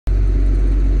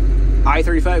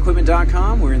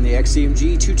i35equipment.com. We're in the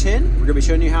XCMG 210. We're going to be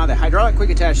showing you how the hydraulic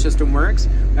quick attach system works.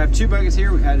 We have two buckets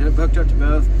here. We've had it hooked up to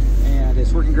both, and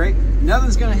it's working great.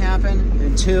 Nothing's going to happen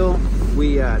until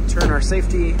we turn our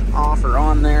safety off or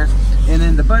on there. And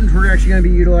then the buttons we're actually going to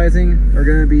be utilizing are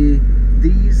going to be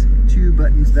these two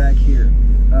buttons back here.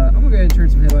 I'm going to go ahead and turn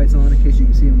some headlights on in case you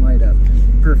can see them light up.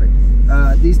 Perfect.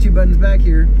 These two buttons back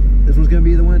here, this one's going to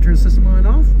be the one that turns the system on and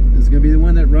off. This is going to be the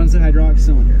one that runs the hydraulic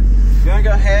cylinder. I'm going to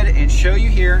go ahead and show you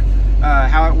here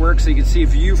how it works so you can see a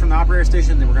view from the operator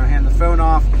station. Then we're going to hand the phone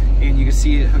off and you can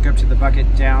see it hook up to the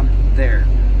bucket down there.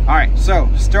 All right, so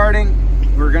starting,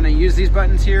 we're going to use these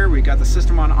buttons here. We got the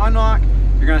system on unlock.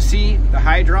 You're going to see the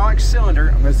hydraulic cylinder.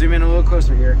 I'm going to zoom in a little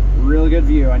closer here. Really good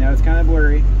view. I know it's kind of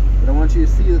blurry, but I want you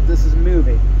to see that this is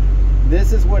moving.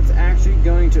 This is what's actually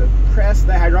going to press.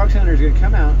 The hydraulic cylinder is going to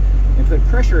come out and put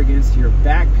pressure against your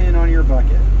back pin on your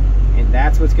bucket. And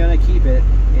that's what's going to keep it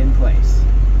in place.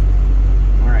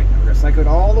 All right, now we're going to cycle it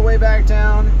all the way back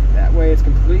down. That way it's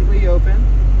completely open.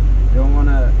 You don't want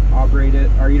to operate it,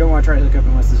 or you don't want to try to hook up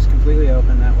unless it's completely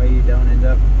open. That way you don't end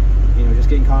up, just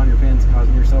getting caught on your pins,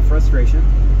 causing yourself frustration.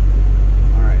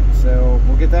 All right, so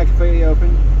we'll get that completely open,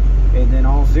 and then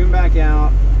I'll zoom back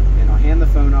out, and I'll hand the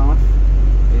phone off.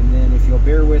 And then if you'll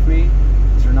bear with me,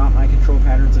 these are not my control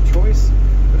patterns of choice,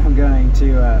 but I'm going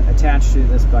to attach to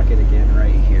this bucket again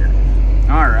right here.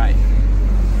 All right.